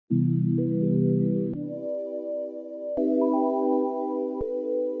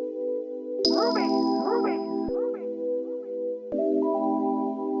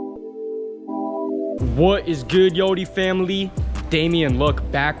What is good, YODIE family? Damian Luck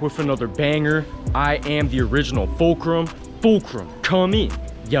back with another banger. I am the original Fulcrum. Fulcrum, come in.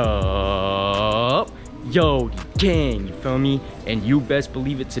 Yup. YODIE gang, you feel me? And you best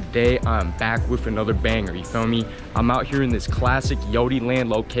believe it, today I'm back with another banger, you feel me? I'm out here in this classic YODIE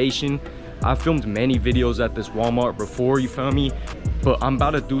land location. I filmed many videos at this Walmart before, you feel me? But I'm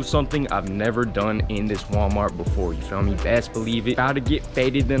about to do something I've never done in this Walmart before, you feel me? Best believe it. About to get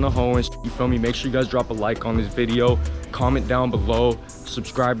faded in a hole and shit, you feel me? Make sure you guys drop a like on this video, comment down below,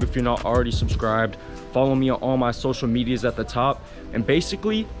 subscribe if you're not already subscribed, follow me on all my social medias at the top, and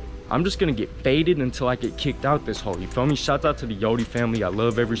basically, I'm just gonna get faded until I get kicked out this hole, you feel me? Shout out to the YODIE family. I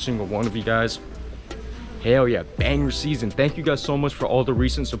love every single one of you guys. Hell yeah, banger season. Thank you guys so much for all the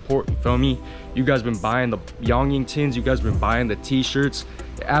recent support, you feel me? You guys been buying the Yonging tins, you guys been buying the t-shirts.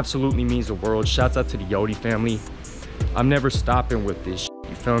 It absolutely means the world. Shouts out to the YODIE family. I'm never stopping with this shit,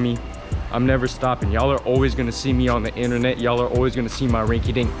 you feel me? I'm never stopping. Y'all are always gonna see me on the internet. Y'all are always gonna see my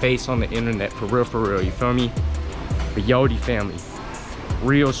rinky-dink face on the internet, for real, you feel me? But YODIE family,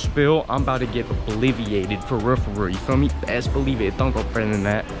 real spill, I'm about to get obliviated, for real, you feel me? Best believe it, don't go further than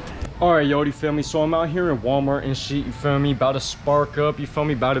that. All right, YODIE family, so I'm out here in Walmart and shit, you feel me? About to spark up, you feel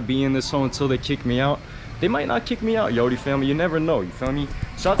me? About to be in this hole until they kick me out. They might not kick me out, YODIE family, you never know, you feel me?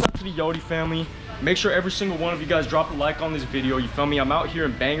 Shout out to the YODIE family. Make sure every single one of you guys drop a like on this video, you feel me? I'm out here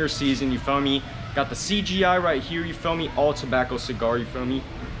in banger season, you feel me? Got the CGI right here, you feel me? All tobacco cigar, you feel me?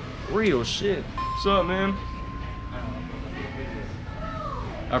 Real shit. What's up, man?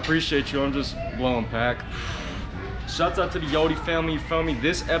 I appreciate you, I'm just blowing pack. Shouts out to the YODIE family, you feel me?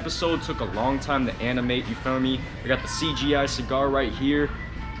 This episode took a long time to animate, you feel me? I got the CGI cigar right here.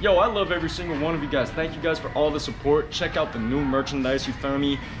 Yo, I love every single one of you guys. Thank you guys for all the support. Check out the new merchandise, you feel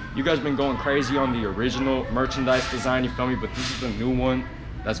me? You guys been going crazy on the original merchandise design, you feel me? But this is the new one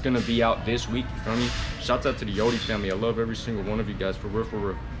that's gonna be out this week, you feel me? Shouts out to the YODIE family. I love every single one of you guys, for real, for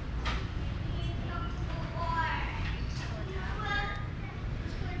real.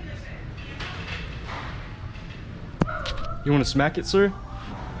 You want to smack it, sir?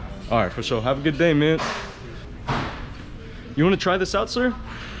 All right, for sure. Have a good day, man. You want to try this out, sir?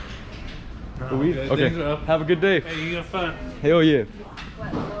 No, okay. Have a good day. Hey, you got fun? Hell yeah.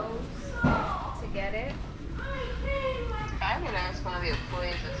 What, lows to get it? I'm gonna ask one of the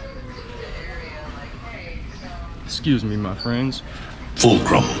employees that's in the area, like, hey, so... Excuse me, my friends.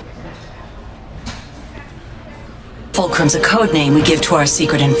 Fulcrum. Fulcrum's a code name we give to our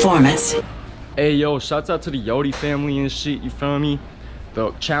secret informants. Hey yo, shouts out to the YODIE family and shit, you feel me?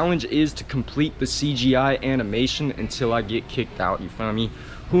 The challenge is to complete the CGI animation until I get kicked out, you feel me?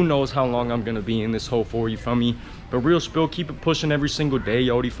 Who knows how long I'm gonna be in this hole for, you feel me? But real spill, keep it pushing every single day,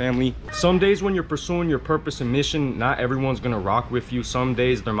 YODIE family. Some days when you're pursuing your purpose and mission, not everyone's gonna rock with you. Some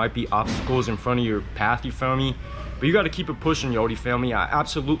days there might be obstacles in front of your path, you feel me? But you gotta keep it pushing, YODIE family. I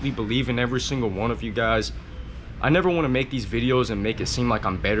absolutely believe in every single one of you guys. I never want to make these videos and make it seem like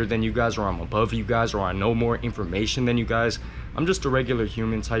I'm better than you guys, or I'm above you guys, or I know more information than you guys. I'm just a regular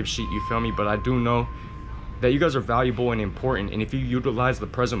human type shit, you feel me? But I do know that you guys are valuable and important, and if you utilize the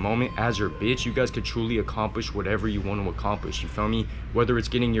present moment as your bitch, you guys could truly accomplish whatever you want to accomplish, you feel me? Whether it's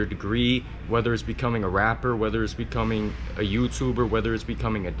getting your degree, whether it's becoming a rapper, whether it's becoming a YouTuber, whether it's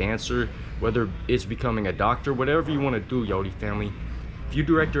becoming a dancer, whether it's becoming a doctor, whatever you want to do, YODIE family. If you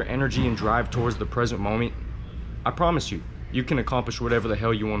direct your energy and drive towards the present moment, I promise you, you can accomplish whatever the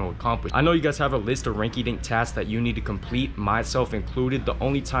hell you want to accomplish. I know you guys have a list of rinky-dink tasks that you need to complete, myself included. The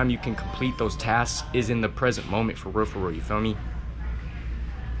only time you can complete those tasks is in the present moment, for real, you feel me?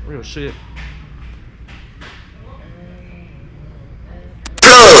 Real shit.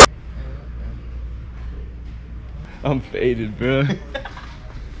 I'm faded, bro.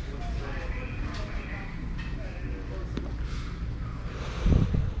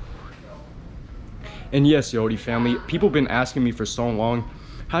 And yes, YODIE family, people been asking me for so long,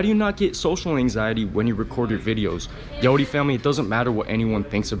 how do you not get social anxiety when you record your videos? YODIE family, it doesn't matter what anyone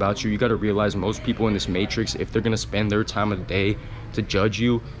thinks about you. You gotta realize most people in this matrix, if they're gonna spend their time of the day to judge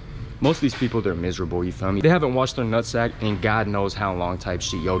you, most of these people, they're miserable, you feel me? They haven't washed their nutsack in God knows how long type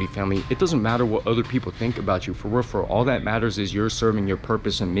shit, YODIE family. It doesn't matter what other people think about you, for real. All that matters is you're serving your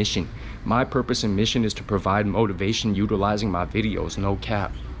purpose and mission. My purpose and mission is to provide motivation utilizing my videos, no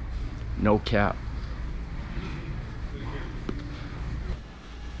cap. No cap.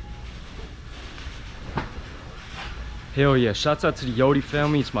 Hell yeah, shouts out to the YODIE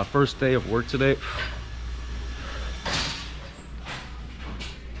family. It's my first day of work today.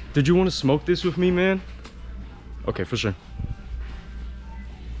 Did you want to smoke this with me, man? Okay, for sure.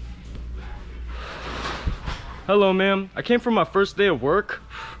 Hello, ma'am. I came for my first day of work.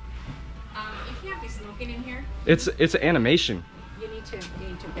 You can't be smoking in here. It's an animation. You need to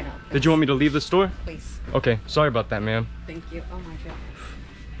get out. Did you want me to leave the store? Please. Okay, sorry about that, ma'am. Thank you. Oh my god.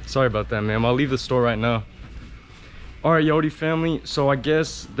 Sorry about that, ma'am. I'll leave the store right now. All right, YODie family. So I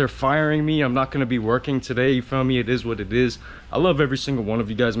guess they're firing me. I'm not gonna be working today. You feel me? It is what it is. I love every single one of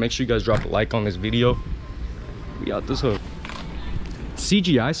you guys. Make sure you guys drop a like on this video. We out this hook.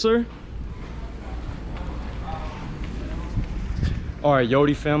 CGI, sir? All right,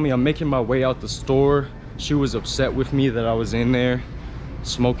 YODie family. I'm making my way out the store. She was upset with me that I was in there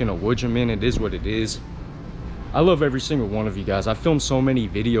smoking a woodgerman. It is what it is. I love every single one of you guys. I filmed so many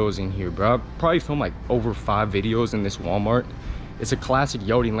videos in here, bro. I probably filmed like over 5 videos in this Walmart. It's a classic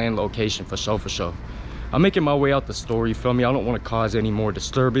YODie land location for sure, for sure. I'm making my way out the store, you feel me? I don't want to cause any more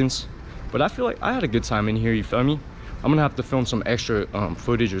disturbance, but I feel like I had a good time in here, you feel me? I'm gonna have to film some extra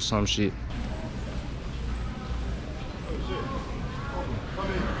footage or some shit.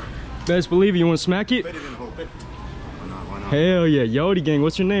 Best believe it. You want to smack it? Hell yeah, YODie gang.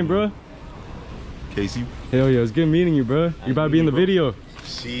 What's your name, bro? Casey. Hell yeah, it's good meeting you, bro. You about to be in the video.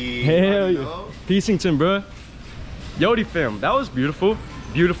 Hell yeah. Peacington, bro. YODie fam, that was beautiful.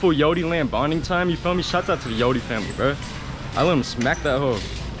 Beautiful YODie land bonding time, you feel me? Shouts out to the YODie family, bro. I let him smack that hoe.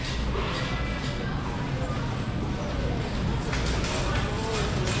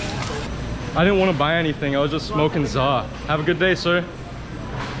 I didn't want to buy anything. I was just smoking za. Have a good day, sir.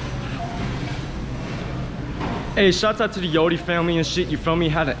 Hey, shouts out to the YODie family and shit, you feel me?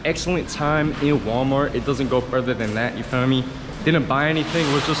 Had an excellent time in Walmart. It doesn't go further than that, you feel me? Didn't buy anything,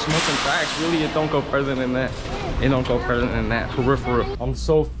 was just smoking facts. Really, it don't go further than that. It don't go further than that, for real, for real. I'm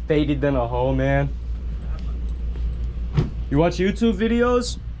so faded than a hoe, man. You watch YouTube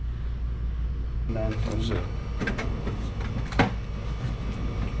videos? Man, oh shit.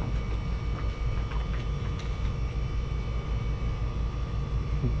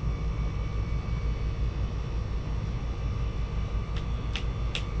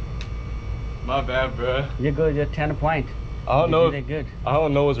 My bad, bro. You're good. You're 10 point. I don't know. You did good. I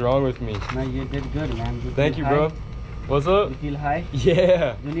don't know what's wrong with me. No, you did good, man. Thank you, bro. What's up? You feel high?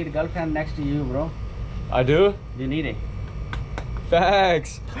 Yeah. You need a girlfriend next to you, bro. I do? You need it.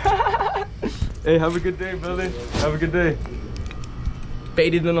 Facts. Hey, have a good day, brother. Have a good day.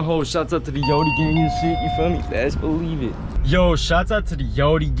 Faded in the hole. Shouts out to the YODie gang and shit. You feel me? Best believe it. Yo, shouts out to the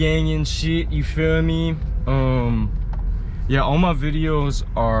YODie gang and shit. You feel me? Yeah, all my videos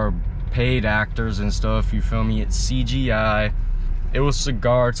are paid actors and stuff, you feel me? It's CGI. It was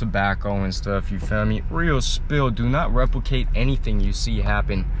cigar tobacco and stuff, you feel me? Real spill. Do not replicate anything you see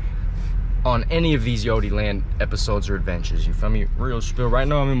happen on any of these YODie land episodes or adventures, you feel me? Real spill. Right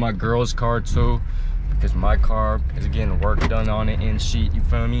now I'm in my girl's car too, because my car is getting work done on it and shit, you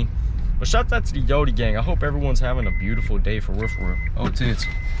feel me? But shout out to the YODie gang. I hope everyone's having a beautiful day, for real, for real. Oh tits.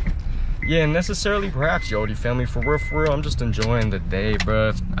 Yeah, necessarily perhaps YODie family, for real, I'm just enjoying the day,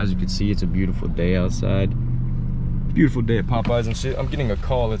 bruh. As you can see, it's a beautiful day outside. Beautiful day at Popeyes and shit. I'm getting a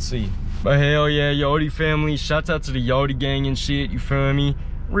call, let's see. But hell yeah, YODie family, shouts out to the YODie gang and shit, you feel me?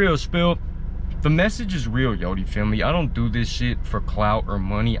 Real spill. The message is real, YODie family. I don't do this shit for clout or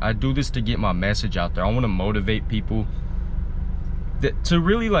money. I do this to get my message out there. I want to motivate people to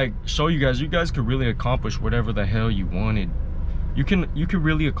really like show you guys could really accomplish whatever the hell you wanted. You can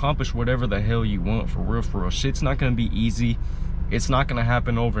really accomplish whatever the hell you want, for real. Shit's not gonna be easy. It's not gonna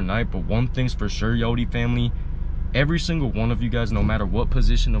happen overnight, but one thing's for sure, YODie family. Every single one of you guys, no matter what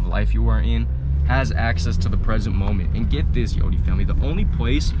position of life you are in, has access to the present moment. And get this, YODie family, the only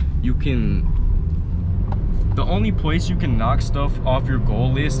place you can knock stuff off your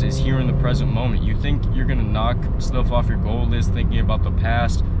goal list is here in the present moment. You think you're gonna knock stuff off your goal list thinking about the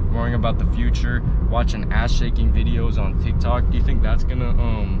past, worrying about the future, watching ass shaking videos on TikTok? Do you think that's gonna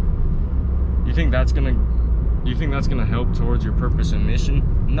help towards your purpose and mission?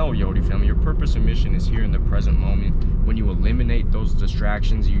 No, YODie family, your purpose and mission is here in the present moment. When you eliminate those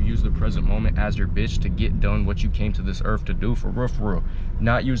distractions, you use the present moment as your bitch to get done what you came to this earth to do, for real.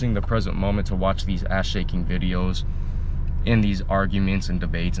 Not using the present moment to watch these ass shaking videos and these arguments and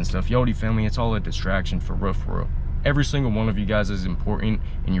debates and stuff. YODie family, it's all a distraction, for real. Every single one of you guys is important,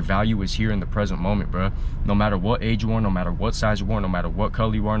 and your value is here in the present moment, bro. No matter what age you are, no matter what size you are, no matter what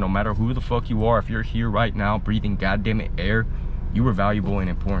color you are, no matter who the fuck you are, if you're here right now breathing goddammit air, you are valuable and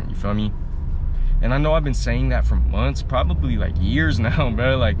important, you feel me? And I know I've been saying that for months, probably like years now,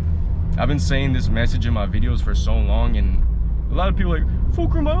 bro. Like, I've been saying this message in my videos for so long, and a lot of people are like,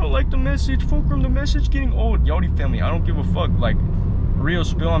 Fulcrum, I don't like the message. Fulcrum, the message getting old. YODie family, I don't give a fuck. Like, real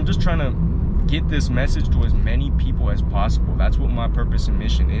spill, I'm just trying to get this message to as many people as possible. That's what my purpose and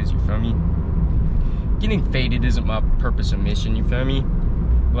mission is, you feel me? Getting faded isn't my purpose and mission, you feel me?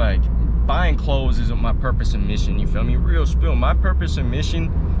 Like, buying clothes isn't my purpose and mission, you feel me? Real spill, my purpose and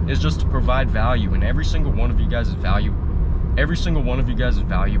mission is just to provide value, and every single one of you guys is valuable. Every single one of you guys is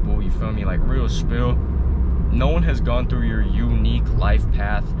valuable, you feel me? Like, real spill, no one has gone through your unique life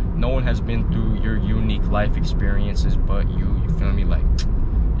path. No one has been through your unique life experiences but you feel me? Like,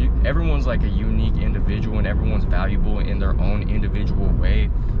 everyone's like a unique individual, and everyone's valuable in their own individual way.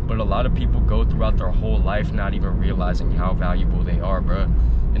 But a lot of people go throughout their whole life not even realizing how valuable they are, bro.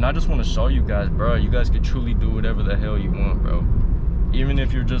 And I just want to show you guys, bro, you guys could truly do whatever the hell you want, bro. Even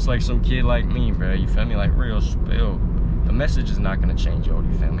if you're just like some kid like me, bro, you feel me? Like, real spill, the message is not gonna change,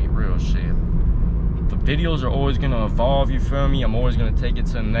 YODIE family, real shit. The videos are always gonna evolve, you feel me? I'm always gonna take it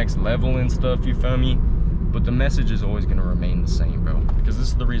to the next level and stuff, you feel me? But the message is always gonna remain the same, bro. Because this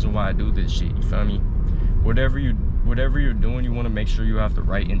is the reason why I do this shit, you feel me? Whatever you're doing, you wanna make sure you have the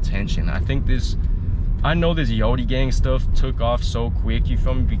right intention. I know this YODIE gang stuff took off so quick, you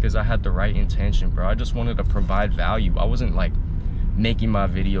feel me? Because I had the right intention, bro. I just wanted to provide value. I wasn't like making my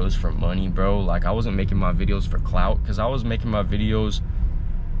videos for money, bro. Like, I wasn't making my videos for clout, because I was making my videos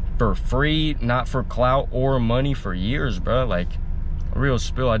for free, not for clout or money, for years, bro. Like, real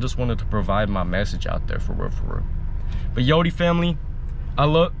spill, I just wanted to provide my message out there, for real, for real. But YODIE family, I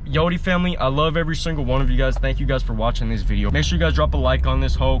love every single one of you guys. Thank you guys for watching this video. Make sure you guys drop a like on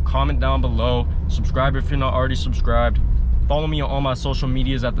this hoe, comment down below, subscribe if you're not already subscribed, follow me on all my social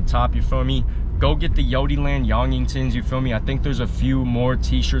medias at the top, you feel me? Go get the YODIE Land Youngingtons, you feel me? I think there's a few more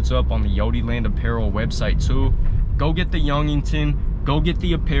t-shirts up on the YODIE Land apparel website too. Go get the Youngington, go get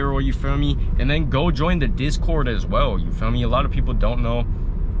the apparel, you feel me? And then go join the Discord as well, you feel me? A lot of people don't know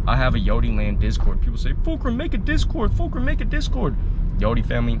I have a YODIE Land Discord. People say, Fulcrum, make a Discord, Fulcrum, make a Discord. YODIE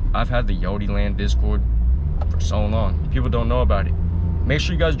family, I've had the YODIE Land Discord for so long. People don't know about it. Make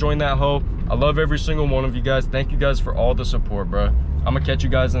sure you guys join that hoe. I love every single one of you guys. Thank you guys for all the support, bro. I'm gonna catch you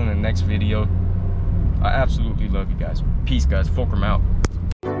guys in the next video. I absolutely love you guys. Peace, guys. Fulcrum out.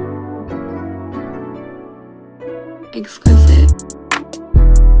 Exquisite.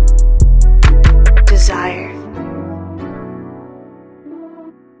 Desire.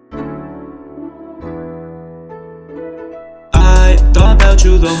 I thought about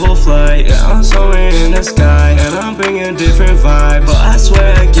you the whole flight. Yeah, I'm somewhere in the sky, and I'm bringing a different vibe. But I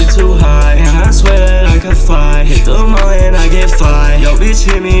swear I get too high, and I swear that I can fly. Hit the mall and I get fly. Yo, bitch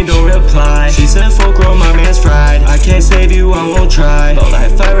hit me, don't reply. She said, Fulcrum, my man's fried. I can't save you, I won't try. Low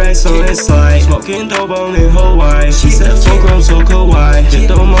like 5 racks on this slide. Smoking dope on in Hawaii. She said, Fulcrum so kawaii. Hit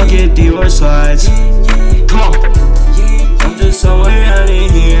the mall, get Dior slides. Come on. I'm just somewhere out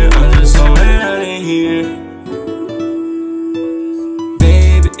in here. I'm just somewhere out in here.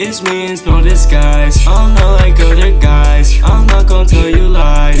 It's me, it's no disguise. I'm not like other guys. I'm not gonna tell you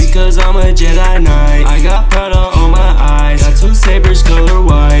lies, because I'm a Jedi Knight. I got Prada on my eyes. Got 2 sabers color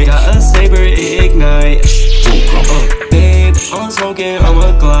white. Got a saber, it ignite. Babe, I'm smoking,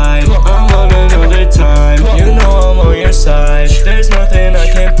 I'ma glide. I'm on another time. You know I'm on your side. There's nothing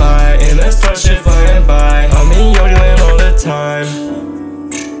I can't buy in a starship